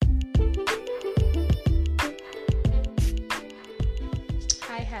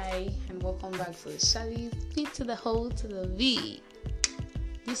welcome back to Charlie's P to the whole to the V.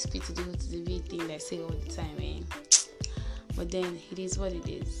 This P to the whole to the V thing I say all the time, but then it is what it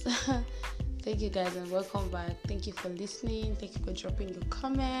is. Thank you guys and welcome back. Thank you for listening. Thank you for dropping your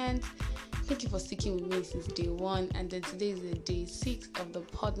comments. Thank you for sticking with me since day 1. And then today is the day 6 of the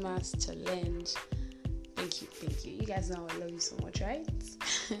Podmas Challenge. Thank you. You guys know I love you so much, right?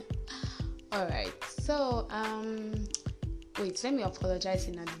 Alright, so wait, let me apologize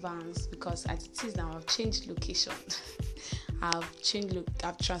in advance because as it is now I've changed location. I've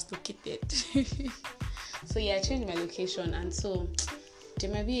translocated. So yeah, I changed my location, and so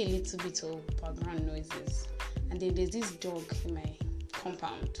there might be a little bit of background noises. And then there's this dog in my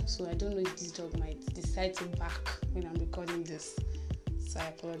compound, so I don't know if this dog might decide to bark when I'm recording this. So I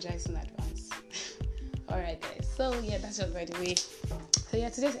apologize in advance. Alright guys, so yeah, that's just by the way. So yeah,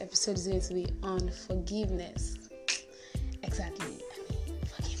 today's episode is going to be on forgiveness. Exactly,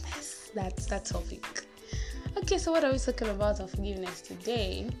 forgiveness. That's that topic. Okay, so what are we talking about on forgiveness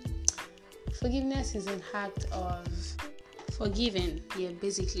today? Forgiveness is an act of forgiving. Yeah,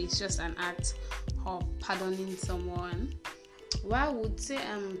 basically it's just an act of pardoning someone. What I would say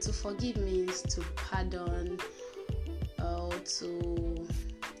to forgive means to pardon or to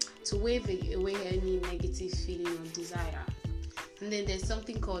wave away any negative feeling or desire. And then there's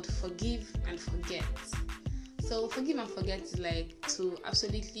something called forgive and forget. So forgive and forget is like to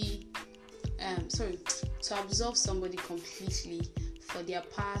absolutely to absolve somebody completely for their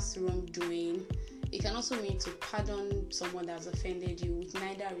past wrongdoing. It can also mean to pardon someone that has offended you with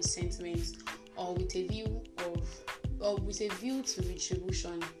neither resentment or with a view to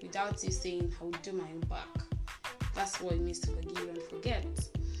retribution without you saying, I will do my own back. That's what it means to forgive and forget.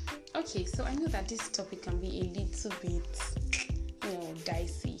 Okay, so I know that this topic can be a little bit,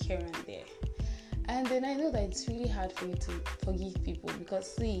 dicey here and there. And then I know that it's really hard for you to forgive people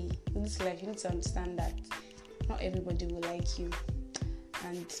because, see, in this life, you need to understand that not everybody will like you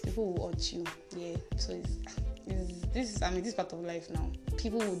and people will hurt you. Yeah, so this is part of life now.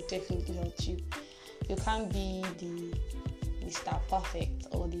 People will definitely hurt you. You can't be the Mr. Perfect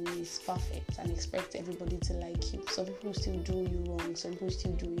or the Miss Perfect and expect everybody to like you. Some people still do you wrong, some people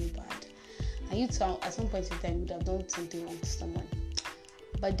still do you bad. And you too, at some point in time, would have done something wrong to someone.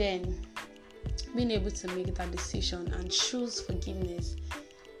 But then, being able to make that decision and choose forgiveness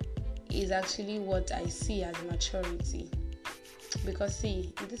is actually what I see as maturity. Because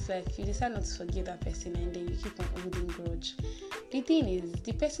see, in this life, you decide not to forgive that person and then you keep on holding grudge. The thing is,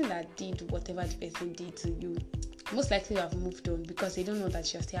 the person that did whatever the person did to you, most likely you have moved on because they don't know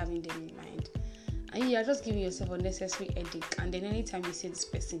that you're still having them in mind. And you are just giving yourself unnecessary headache. And then anytime you see this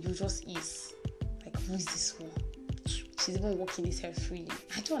person, you just ease. Like, who is this one? She's even walking this hair freely.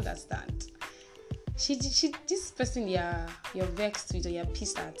 I don't understand. This person you're vexed with or you're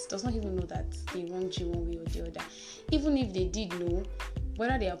pissed at does not even know that they wronged you one way or the other. Even if they did know,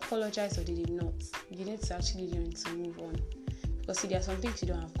 whether they apologized or they did not, you need to actually learn to move on. Because see, there are some things you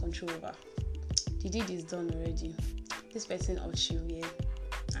don't have control over. The deed is done already. This person hurt you, yeah,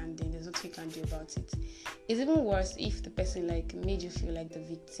 and then there's nothing you can do about it. It's even worse if the person made you feel like the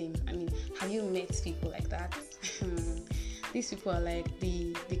victim. I mean, have you met people like that? These people are like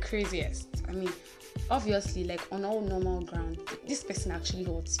the craziest. I mean, obviously, on all normal ground, this person actually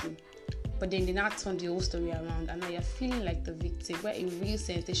hurts you. But then they now turn the whole story around and now you're feeling like the victim, where in real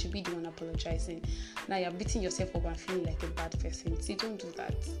sense they should be the one apologizing. Now you're beating yourself up and feeling like a bad person. See, don't do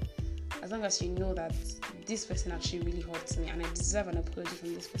that. As long as you know that this person actually really hurts me and I deserve an apology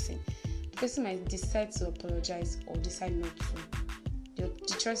from this person, the person might decide to apologize or decide not to.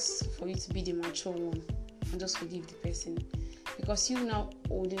 The choice for you to be the mature one and just forgive the person. Because you now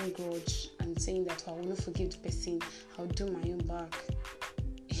holding grudge and saying that I will not forgive the person, I'll do my own back.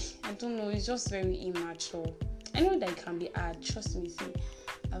 I don't know, it's just very immature. I know that it can be hard, trust me. See,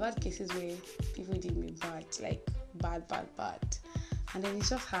 I've had cases where people did me bad, bad. And then it's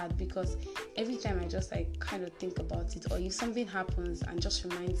just hard because every time I just kind of think about it, or if something happens and just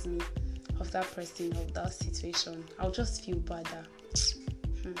reminds me of that person, of that situation, I'll just feel badder.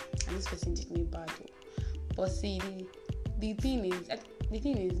 And this person did me bad. But see, the thing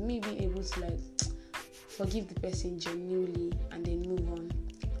is me being able to forgive the person genuinely and then move on.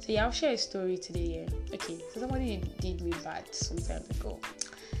 So yeah, I'll share a story today. Yeah. Okay, so somebody did me bad some time ago,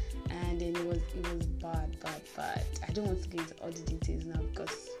 and then it was bad. I don't want to get into all the details now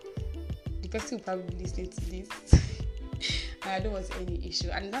because the person will probably listen to this, and I don't want any issue.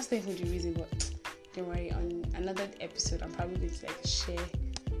 And that's not even the reason, but don't worry. On another episode, I'm probably going to share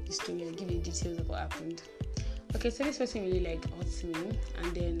the story and give you details of what happened. Okay, so this person really hurt me,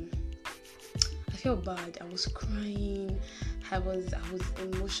 and then I felt bad. I was crying. I was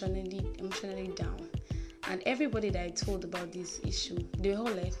emotionally down. And everybody that I told about this issue, they were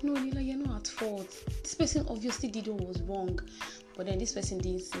all like, no, Nila, you're not at fault. This person obviously did what was wrong. But then this person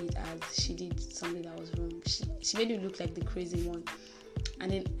didn't see it as she did something that was wrong. She made me look like the crazy one.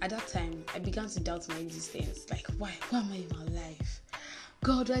 And then at that time, I began to doubt my existence. Like, why am I even alive?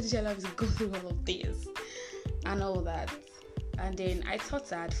 God, why did I allow me to go through all of this? And all that. And then I thought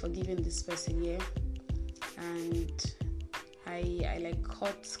that I had forgiven this person, yeah. And I like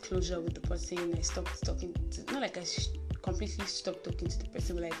cut closure with the person. I stopped talking to, not like I completely stopped talking to the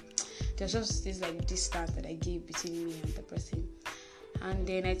person, but like there's just this like distance that I gave between me and the person. And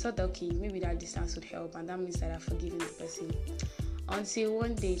then I thought that, okay, maybe that distance would help, and that means that I've forgiven the person. Until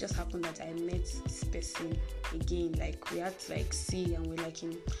one day it just happened that I met this person again. Like we had to like see, and we're like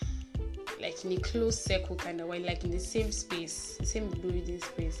in a close circle kind of way, like in the same space, the same breathing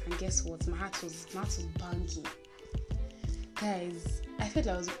space. And guess what? My heart was banging. Guys, I felt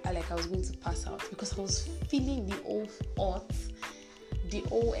like I was going to pass out because I was feeling the whole thoughts, the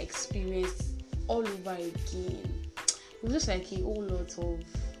whole experience all over again. It was just like a whole lot of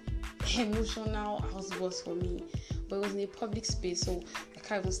emotional outbursts for me. But it was in a public space, so I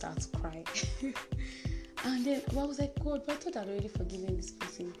can't even start to cry. And then I was like, God, but I thought I'd already forgiven this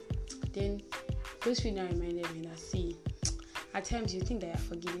person. Then those people now reminded me that, see, at times you think that you're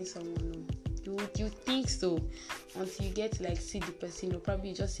forgiving someone. You think so until you get to like see the person, or probably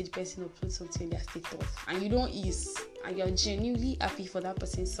you just see the person upload something in their status and you don't ease, and you're genuinely happy for that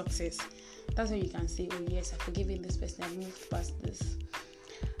person's success. That's when you can say, oh yes, I've forgiven this person, I've moved past this.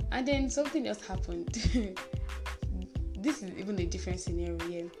 And then something else happened. This is even a different scenario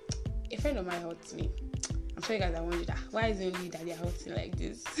here. A friend of mine hurt me. I'm sure you guys are wondering, why is it only that they're hurting like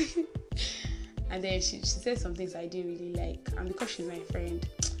this? And then she said some things I didn't really like, and because she's my friend,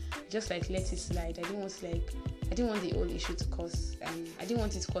 just like let it slide. I didn't want the whole issue to cause I didn't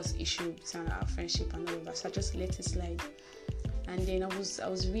want it to cause issue between our friendship and all of that. So I just let it slide. And then I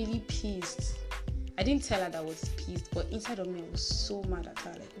was really pissed. I didn't tell her that I was pissed, but inside of me I was so mad at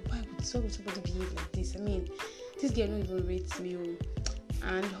her. Like, why would somebody behave like this? I mean, this girl don't even rate me,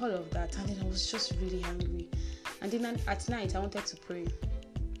 and all of that. And then I was just really angry. And then at night I wanted to pray,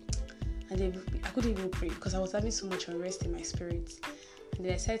 and then I couldn't even pray because I was having so much unrest in my spirit. And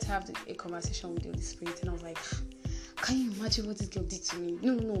then I decided to have a conversation with the Holy Spirit, and I was like, can you imagine what this girl did to me?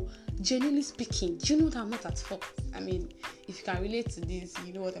 No. Genuinely speaking, do you know that I'm not at fault? I mean, if you can relate to this,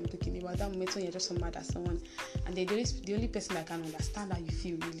 you know what I'm talking about. That moment when you're just so mad at someone, and then the only person that can understand how you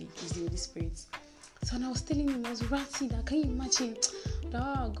feel really is the Holy Spirit. So when I was telling him, I was ranting that, can you imagine?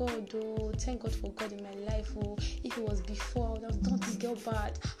 Oh God, thank God for God in my life. If it was before, I would have done this girl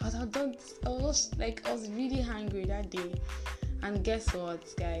bad. I was really angry that day. And guess what,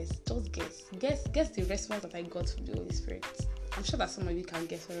 guys? Just guess the response that I got from the Holy Spirit. I'm sure that some of you can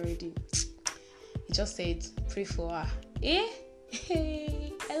guess already. He just said, pray for her. Hey,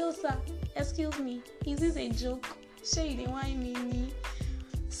 hello sir, excuse me, is this a joke? Sure you didn't want me?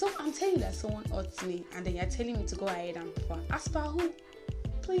 So I'm telling you that someone hurt me, and then you're telling me to go ahead and pray. As per who?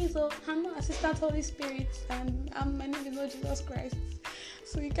 Please, I'm not Assistant Holy Spirit, and my name is Lord Jesus Christ.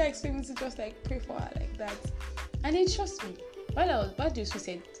 So you can't expect me to just like pray for her like that. And then trust me, while the Spirit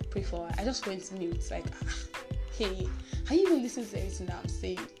said pray for her, I just went mute. Like, hey, are you even listening to everything that I'm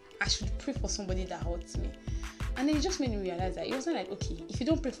saying? I should pray for somebody that hurts me. And then it just made me realize that it wasn't like, okay, if you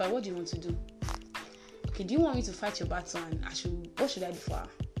don't pray for her, what do you want to do? Okay, do you want me to fight your battle, and what should I do for her?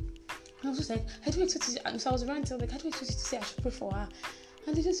 And I was just like, I don't expect you to, so I was ranting, like, I don't expect you to say I should pray for her.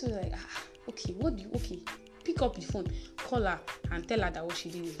 And they just were like, okay, pick up the phone, call her and tell her that what she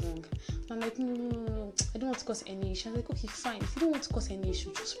did is wrong. And I'm like, no, I don't want to cause any issue. I was like, okay, fine, if you don't want to cause any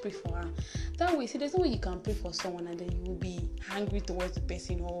issue, just pray for her. That way, see, there's no way you can pray for someone and then you will be angry towards the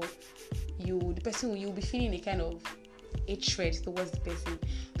person, or you'll be feeling a kind of hatred towards the person.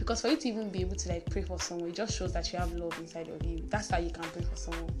 Because for you to even be able to like pray for someone, it just shows that you have love inside of you. That's how you can pray for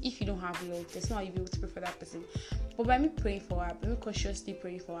someone. If you don't have love, there's no how you'll be able to pray for that person. But by me praying for her, by me consciously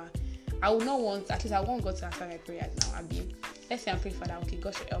praying for her, I want God to answer my prayers now. Let's say I'm praying for that, okay,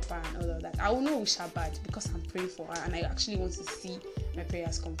 God should help her and all of that. I will not wish her bad because I'm praying for her and I actually want to see my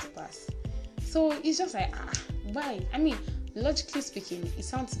prayers come to pass. So it's just like, why? I mean, logically speaking, it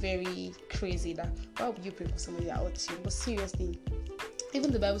sounds very crazy that why would you pray for somebody that hurts you? But seriously,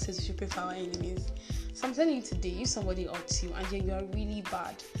 even the Bible says we should pray for our enemies. So I'm telling you today, if somebody hurts you and then you are really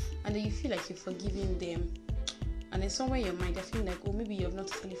bad and then you feel like you're forgiving them, and then somewhere in your mind you're feeling like, oh, maybe you have not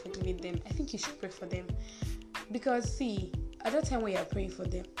totally forgiven them, I think you should pray for them. Because see, at that time when you're praying for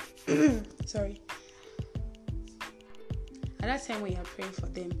them, at that time when you're praying for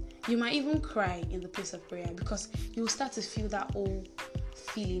them, you might even cry in the place of prayer because you will start to feel that old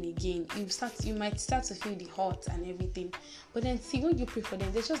feeling again. You might start to feel the hurt and everything. But then see, when you pray for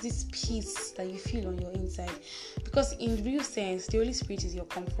them, there's just this peace that you feel on your inside. Because in real sense, the Holy Spirit is your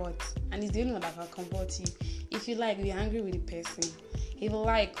comfort, and it's the only one that can comfort you. If you like, be angry with the person. If you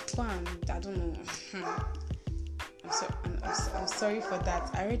like, go and, I don't know. I'm sorry for that.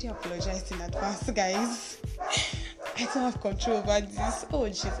 I already apologized in advance, guys. I don't have control over this. Oh,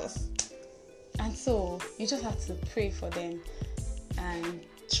 Jesus. And so, you just have to pray for them and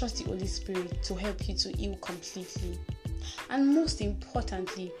trust the Holy Spirit to help you to heal completely. And most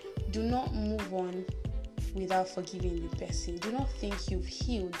importantly, do not move on without forgiving the person. Do not think you've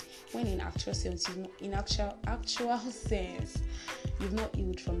healed when in actual sense, you've not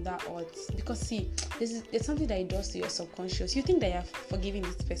healed from that hurt. Because see, there's something that it does to your subconscious. You think that you're forgiving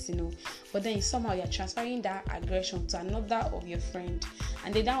this person, but then somehow you're transferring that aggression to another of your friend,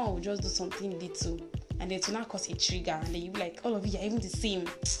 and then that one will just do something little, and then to now cause a trigger, and then you be like, all of you are even the same.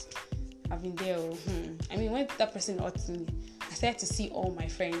 I've been there. I mean, when that person hurts me, I started to see all my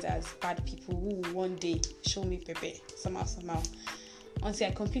friends as bad people who will one day show me pepe somehow. Until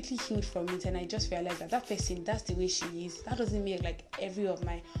I completely healed from it, and I just realized that person, that's the way she is. That doesn't make like every of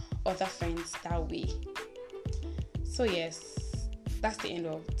my other friends that way. So yes, that's the end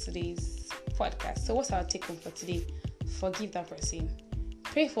of today's podcast. So what's our take home for today? Forgive that person.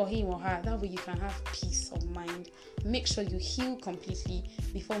 Pray for him or her. That way you can have peace of mind. Make sure you heal completely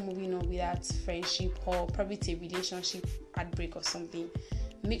before moving on with that friendship or probably a relationship heartbreak or something.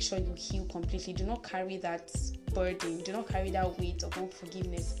 Make sure you heal completely. Do not carry that burden. Do not carry that weight of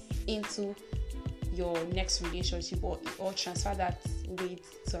unforgiveness into your next relationship or transfer that weight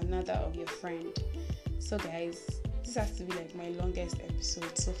to another of your friend. So guys, this has to be like my longest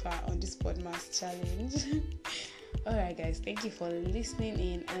episode so far on this podcast challenge. Alright guys, thank you for listening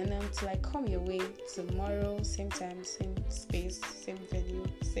in, and until I come your way tomorrow, same time, same space, same venue,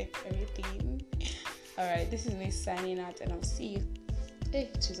 same everything. Alright, this is me signing out, and I'll see you. And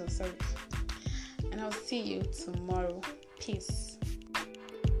I'll see you tomorrow. Peace.